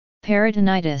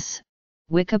Peritonitis,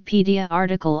 Wikipedia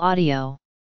article audio.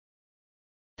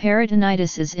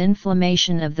 Peritonitis is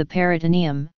inflammation of the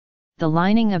peritoneum, the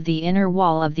lining of the inner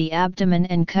wall of the abdomen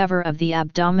and cover of the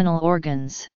abdominal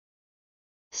organs.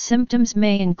 Symptoms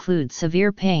may include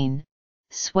severe pain,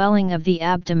 swelling of the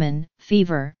abdomen,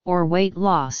 fever, or weight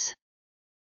loss.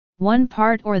 One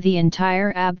part or the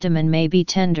entire abdomen may be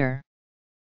tender.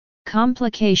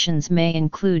 Complications may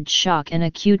include shock and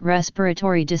acute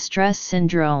respiratory distress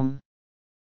syndrome.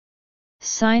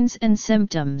 Signs and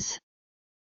symptoms.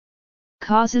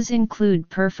 Causes include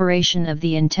perforation of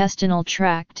the intestinal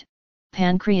tract,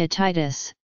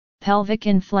 pancreatitis, pelvic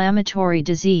inflammatory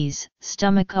disease,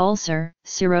 stomach ulcer,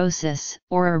 cirrhosis,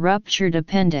 or a ruptured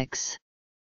appendix.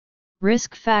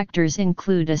 Risk factors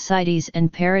include ascites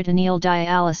and peritoneal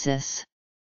dialysis.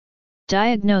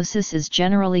 Diagnosis is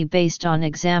generally based on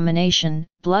examination,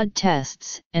 blood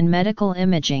tests, and medical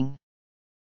imaging.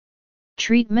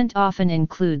 Treatment often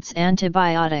includes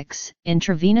antibiotics,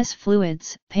 intravenous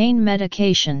fluids, pain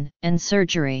medication, and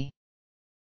surgery.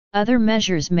 Other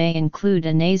measures may include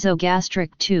a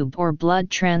nasogastric tube or blood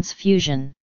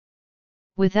transfusion.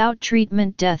 Without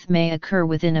treatment, death may occur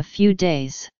within a few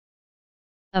days.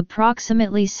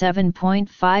 Approximately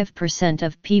 7.5%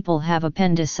 of people have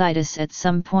appendicitis at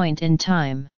some point in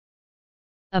time.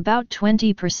 About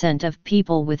 20% of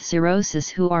people with cirrhosis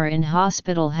who are in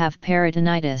hospital have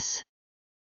peritonitis.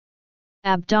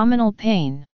 Abdominal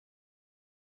pain.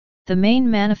 The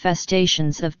main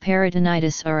manifestations of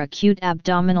peritonitis are acute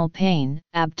abdominal pain,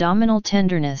 abdominal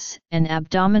tenderness, and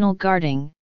abdominal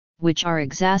guarding, which are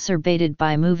exacerbated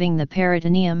by moving the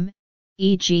peritoneum,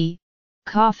 e.g.,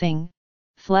 coughing,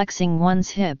 flexing one's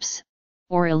hips,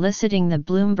 or eliciting the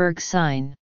Bloomberg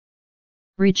sign.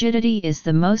 Rigidity is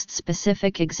the most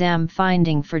specific exam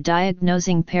finding for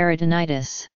diagnosing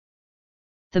peritonitis.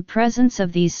 The presence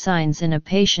of these signs in a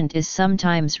patient is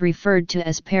sometimes referred to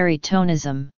as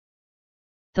peritonism.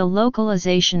 The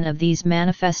localization of these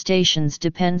manifestations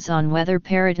depends on whether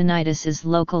peritonitis is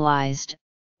localized,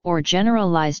 or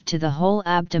generalized to the whole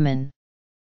abdomen.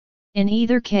 In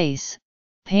either case,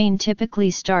 pain typically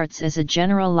starts as a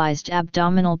generalized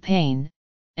abdominal pain,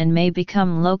 and may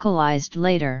become localized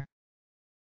later.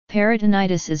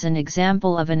 Peritonitis is an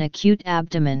example of an acute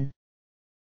abdomen.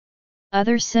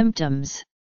 Other symptoms.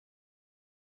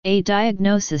 A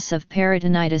diagnosis of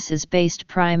peritonitis is based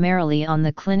primarily on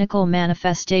the clinical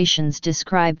manifestations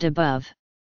described above.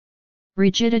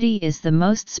 Rigidity is the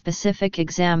most specific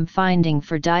exam finding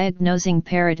for diagnosing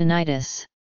peritonitis.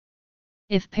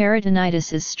 If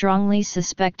peritonitis is strongly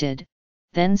suspected,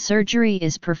 then surgery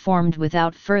is performed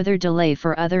without further delay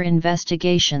for other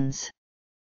investigations.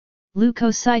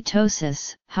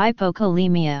 Leukocytosis,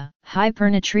 hypokalemia,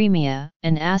 hypernatremia,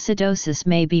 and acidosis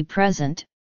may be present,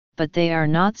 but they are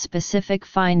not specific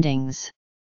findings.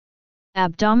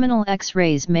 Abdominal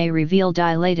X-rays may reveal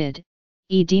dilated,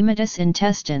 edematous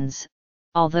intestines,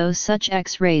 although such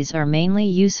X-rays are mainly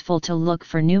useful to look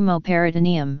for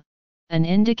pneumoperitoneum, an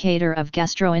indicator of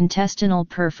gastrointestinal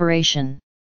perforation.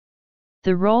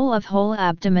 The role of whole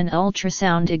abdomen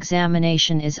ultrasound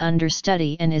examination is under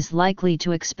study and is likely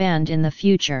to expand in the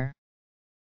future.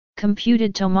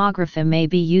 Computed tomography may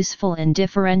be useful in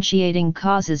differentiating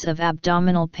causes of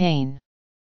abdominal pain.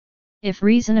 If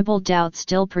reasonable doubt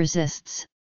still persists,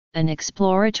 an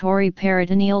exploratory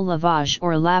peritoneal lavage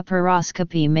or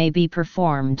laparoscopy may be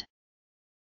performed.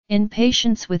 In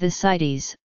patients with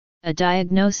ascites, a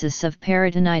diagnosis of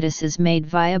peritonitis is made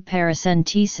via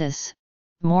paracentesis.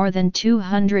 More than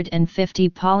 250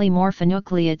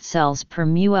 polymorphonucleate cells per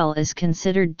ml is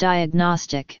considered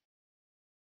diagnostic.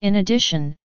 In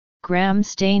addition, gram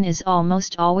stain is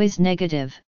almost always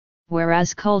negative,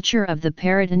 whereas culture of the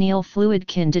peritoneal fluid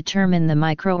can determine the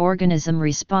microorganism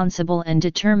responsible and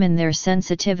determine their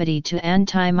sensitivity to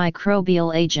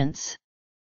antimicrobial agents.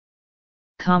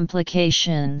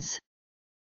 Complications.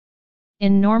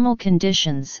 In normal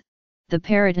conditions, the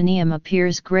peritoneum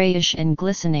appears grayish and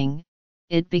glistening.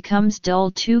 It becomes dull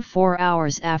 2–4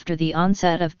 hours after the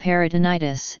onset of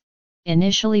peritonitis,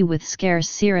 initially with scarce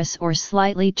serous or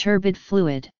slightly turbid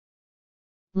fluid.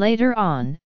 Later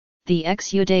on, the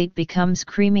exudate becomes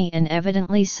creamy and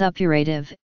evidently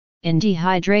suppurative. In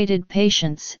dehydrated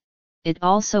patients, it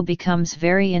also becomes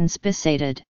very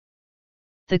inspissated.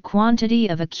 The quantity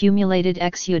of accumulated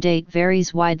exudate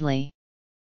varies widely.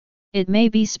 It may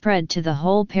be spread to the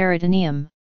whole peritoneum,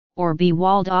 or be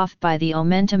walled off by the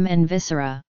omentum and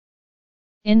viscera.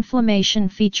 Inflammation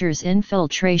features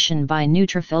infiltration by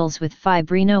neutrophils with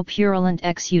fibrinopurulent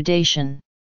exudation.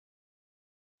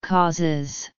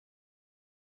 Causes.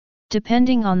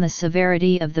 Depending on the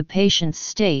severity of the patient's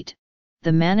state,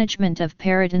 The management of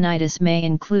peritonitis may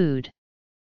include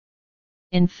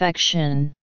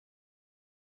infection.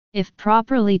 If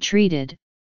properly treated,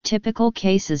 typical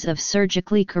cases of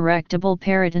surgically correctable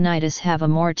peritonitis have a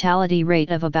mortality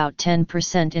rate of about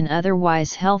 10% in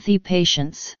otherwise healthy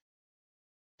patients.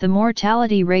 The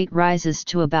mortality rate rises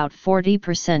to about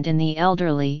 40% in the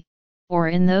elderly, or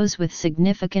in those with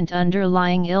significant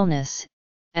underlying illness,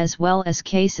 as well as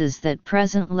cases that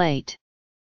present late.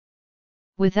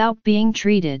 Without being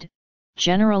treated,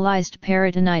 generalized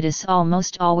peritonitis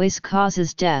almost always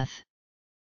causes death.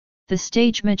 The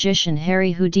stage magician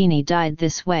Harry Houdini died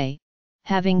this way,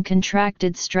 having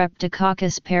contracted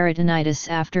Streptococcus peritonitis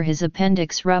after his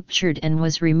appendix ruptured and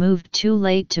was removed too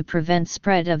late to prevent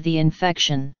spread of the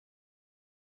infection.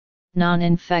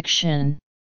 Non-infection.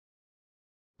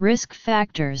 Risk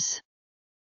factors.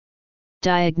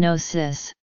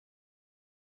 Diagnosis.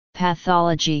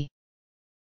 Pathology.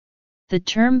 The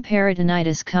term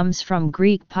peritonitis comes from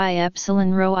Greek pi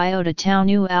epsilon rho iota tau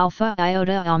nu alpha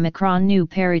iota omicron nu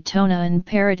peritona and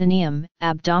peritoneum,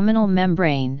 abdominal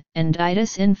membrane, and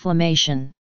itis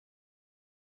inflammation.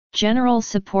 General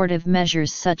supportive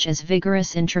measures such as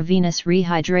vigorous intravenous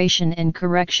rehydration and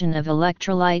correction of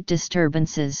electrolyte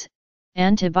disturbances.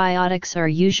 Antibiotics are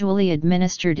usually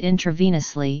administered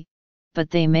intravenously, but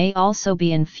they may also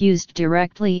be infused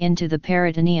directly into the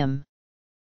peritoneum.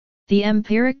 The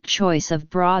empiric choice of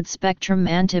broad-spectrum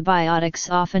antibiotics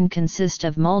often consist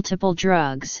of multiple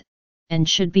drugs, and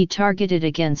should be targeted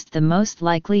against the most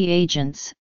likely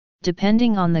agents,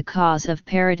 depending on the cause of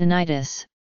peritonitis.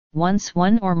 Once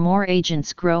one or more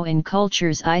agents grow in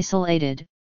cultures isolated,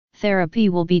 therapy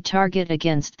will be targeted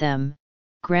against them.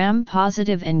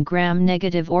 Gram-positive and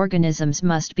gram-negative organisms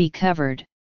must be covered.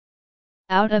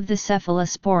 Out of the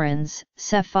cephalosporins,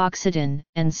 cefoxidin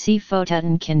and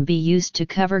cefotatin can be used to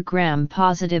cover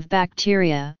gram-positive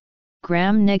bacteria,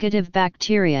 gram-negative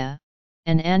bacteria,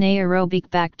 and anaerobic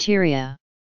bacteria.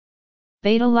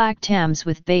 Beta-lactams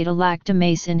with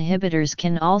beta-lactamase inhibitors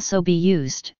can also be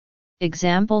used.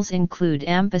 Examples include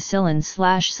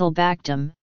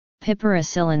ampicillin/sulbactam,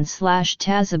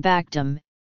 piperacillin/tazobactam,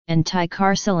 and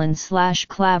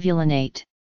ticarcillin/clavulinate.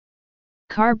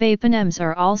 Carbapenems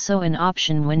are also an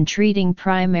option when treating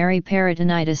primary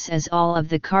peritonitis, as all of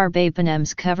the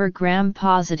carbapenems cover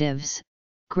gram-positives,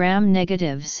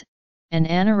 gram-negatives, and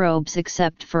anaerobes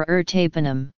except for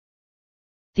ertapenem.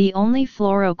 The only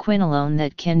fluoroquinolone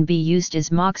that can be used is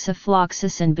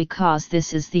moxifloxacin because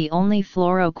this is the only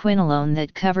fluoroquinolone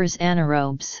that covers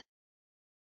anaerobes.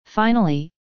 Finally,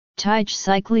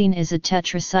 tigecycline is a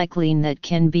tetracycline that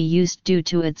can be used due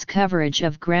to its coverage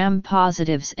of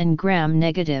gram-positives and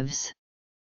gram-negatives.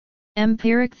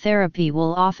 Empiric therapy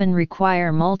will often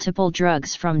require multiple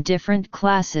drugs from different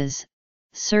classes.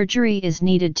 Surgery is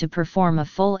needed to perform a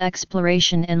full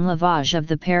exploration and lavage of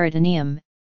the peritoneum,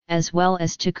 as well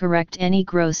as to correct any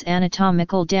gross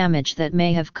anatomical damage that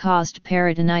may have caused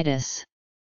peritonitis.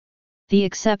 The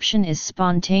exception is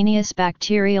spontaneous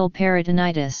bacterial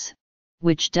peritonitis,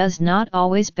 which does not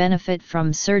always benefit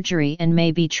from surgery and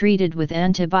may be treated with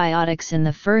antibiotics in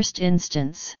the first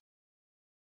instance.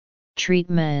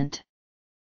 Treatment.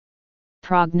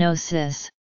 Prognosis.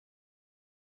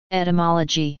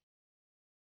 Etymology.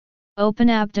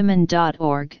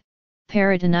 openabdomen.org,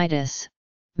 Peritonitis,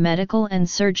 Medical and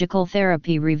Surgical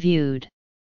Therapy Reviewed.